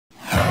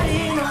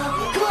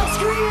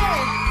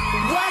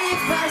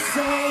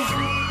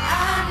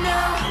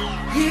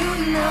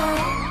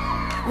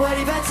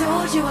if I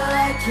told you I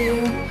like you?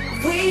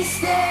 We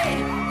stay,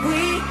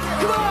 we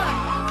come on.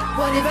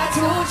 What if I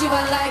told you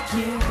I like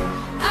you?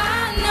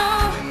 I know,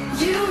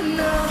 you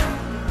know.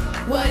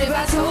 What if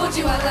I told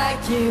you I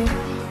like you?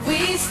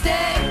 We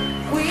stay,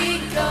 we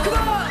go.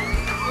 Come on.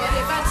 What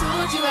if I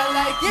told you I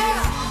like you?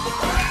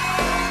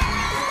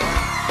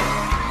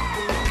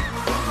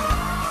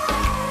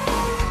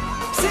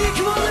 Sing it,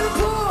 come on,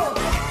 Liverpool.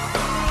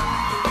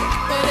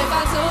 What if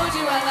I told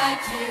you I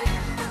like you?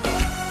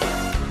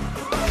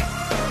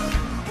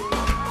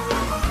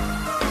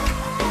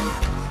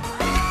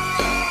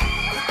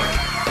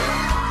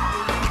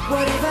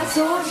 What if I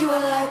told you I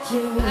like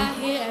you? I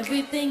hear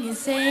everything you're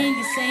saying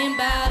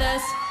about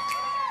us.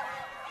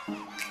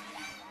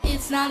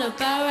 It's not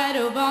about right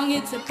or wrong,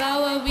 it's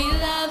about what we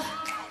love.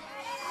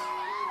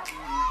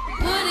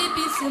 Would it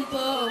be simple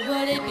or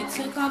would it be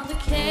too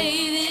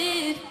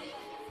complicated?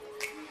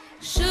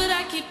 Should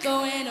I keep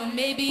going or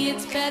maybe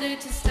it's better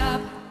to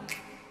stop?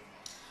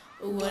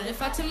 What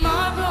if our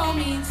tomorrow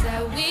means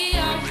that we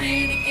are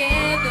here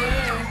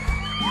together?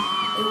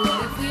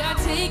 What if we are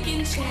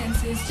taking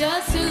chances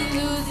just to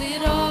lose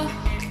it all?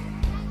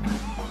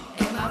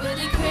 Am I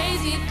really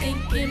crazy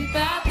thinking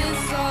about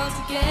this all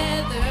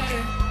together?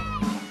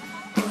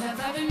 Or have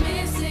I been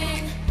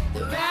missing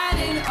the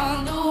writing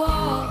on the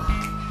wall?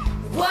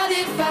 What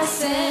if I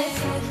said,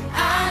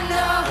 I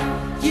know,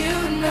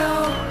 you know?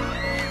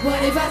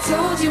 What if I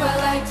told you I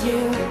like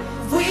you?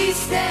 We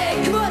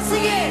stay, come on,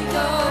 sing it,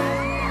 go.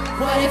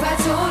 What if I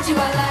told you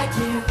I like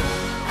you?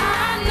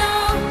 I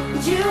know,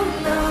 you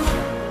know.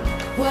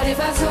 What if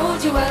I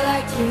told you I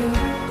like you?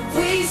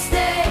 We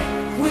stay,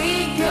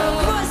 we go.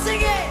 Come on,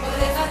 sing it. What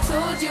if I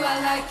told you I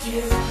like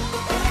you?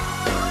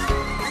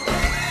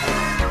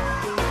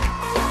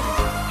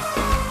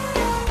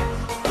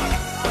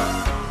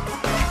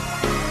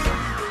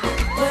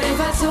 What if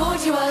I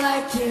told you I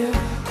like you?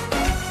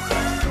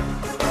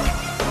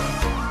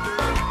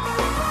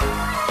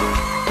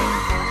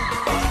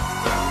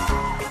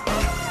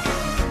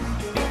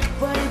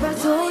 What if I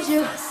told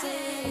you?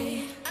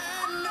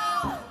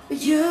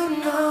 You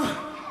know.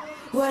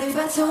 What if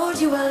I told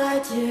you I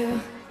like you?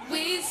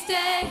 We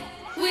stay,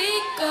 we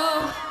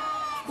go.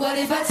 What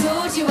if I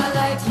told you I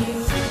like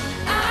you?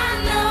 I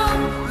know,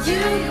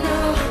 You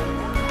know.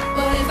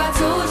 What if I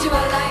told you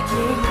I like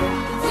you?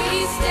 we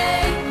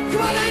stay,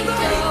 Come on, we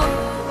everybody. go.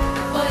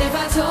 What if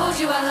I told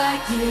you I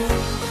like you?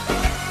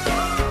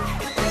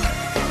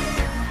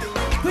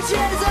 Put your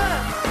hands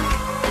up.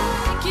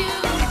 Like you,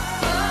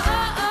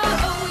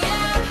 oh,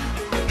 yeah.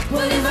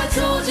 What if I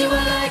told you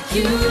I like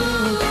you?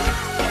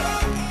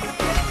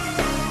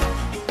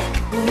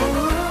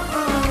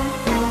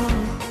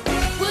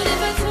 What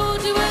if I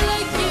told you I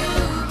like you?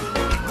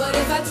 What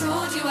if I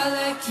told you I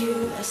like you?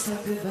 Let's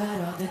talk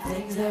about all the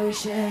things that we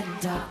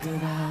shouldn't talk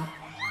about.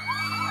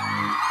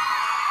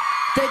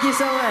 Thank you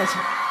so much.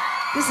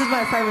 This is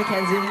my friend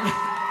Mackenzie.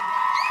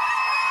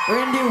 We're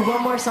gonna do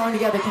one more song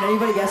together. Can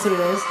anybody guess what it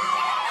is?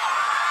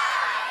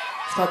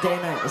 It's called Day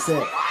and Night. That's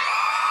it.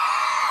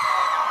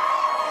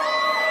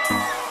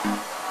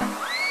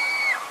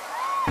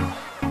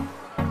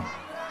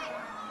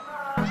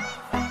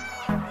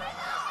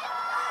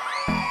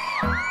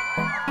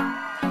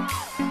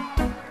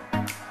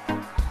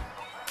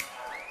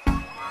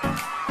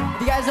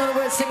 If you guys know the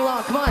words, sing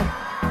along. Come on.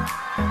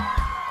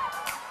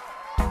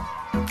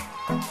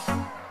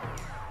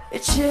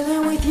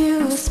 Chilling with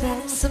you,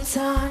 spend some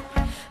time.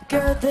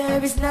 Girl,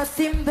 there is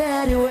nothing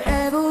better.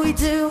 Whatever we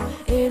do,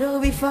 it'll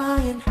be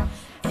fine.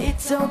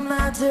 It don't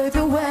matter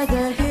the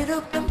weather. Hit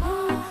up the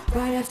mall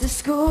right after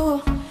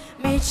school.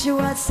 Meet you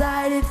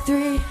outside at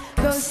 3.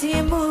 Go see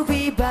a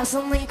movie about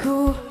something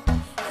cool.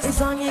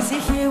 As long as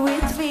you're here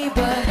with me,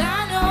 but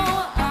I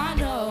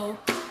know,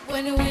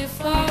 when we're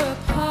far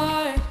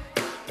apart,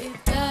 it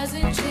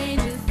doesn't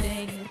change a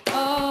thing at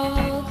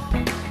all.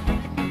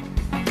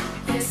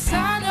 Yes,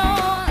 I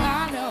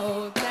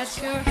know that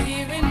you're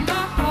here in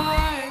my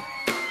heart.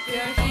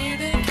 You're here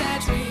to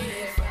catch me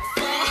if I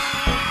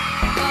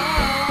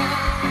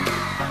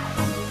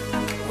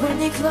fall. when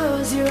you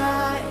close your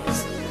eyes,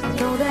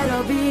 know that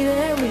I'll be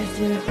there with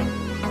you.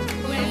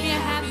 When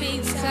you're happy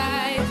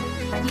inside,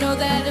 know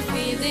that I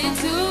feel it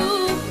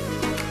too.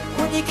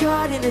 When you're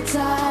caught in the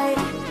tide,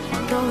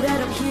 know that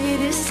I'm here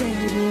to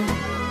save you.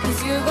 'Cause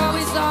you're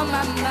always on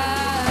my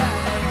mind,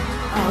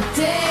 All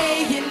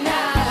day and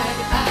night,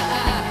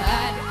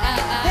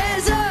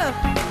 hands up.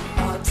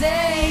 All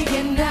day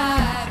and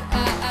night,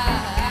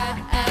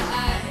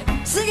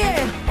 sing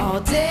it. All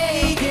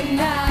day and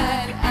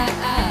night,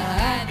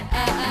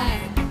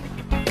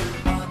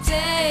 all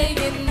day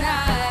and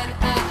night.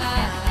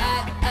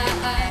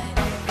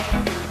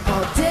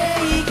 all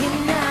day and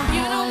night.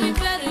 You know me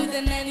better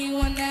than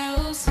anyone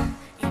else.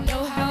 You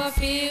know how I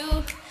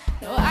feel.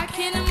 No, I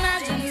can't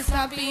imagine us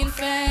not being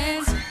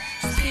friends.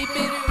 Just keep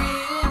it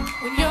real.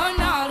 When you're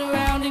not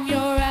around and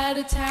you're out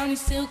of town, you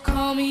still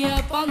call me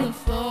up on the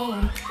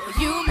phone.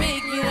 You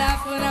make me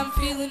laugh when I'm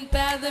feeling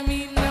bad. That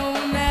means no,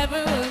 I'm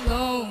never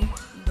alone.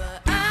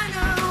 But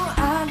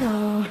I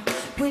know,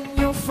 when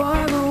you're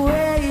far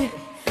away,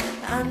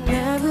 I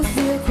never feel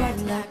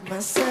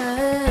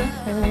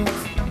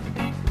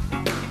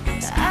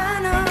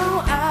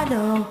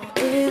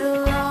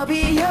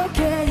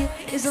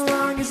as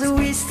long as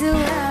we still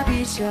have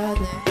each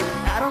other.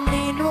 I don't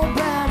need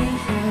nobody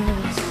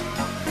else.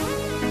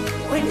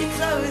 When you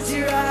close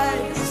your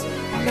eyes,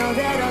 know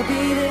that I'll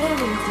be there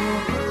with you.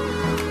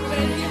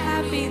 When you're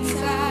happy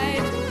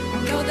inside,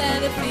 know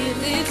that I feel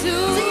it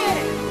too. Sing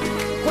it!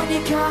 When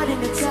you're caught in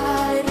the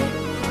tide,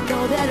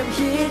 know that I'm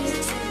here.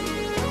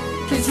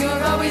 'Cause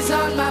you're always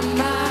on my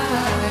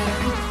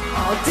mind,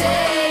 all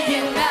day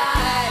and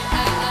night.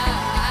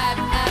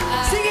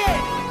 Sing it!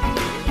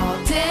 All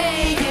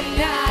day and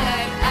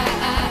night.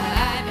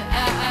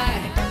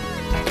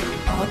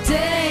 All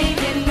day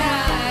and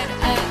night.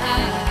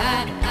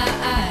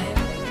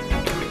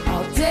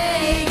 All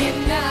day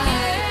and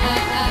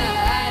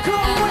night. Come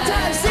on, one more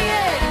time, sing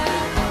it!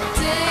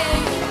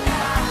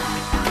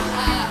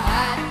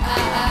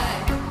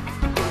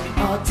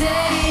 All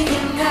day and night. All day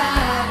and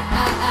night.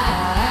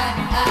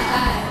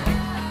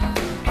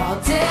 All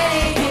day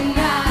and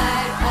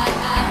night.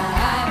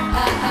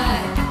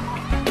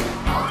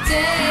 All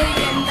day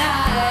and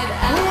night.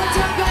 One more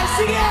time, guys,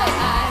 sing it!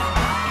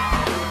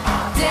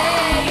 All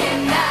day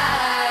and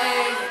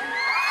night.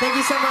 Thank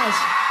you so much.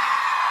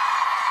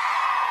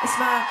 It's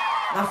my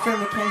friend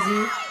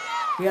Mackenzie.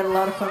 We had a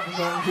lot of fun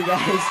performing with you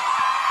guys.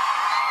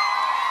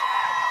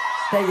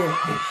 Thank you.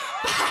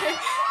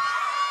 Bye.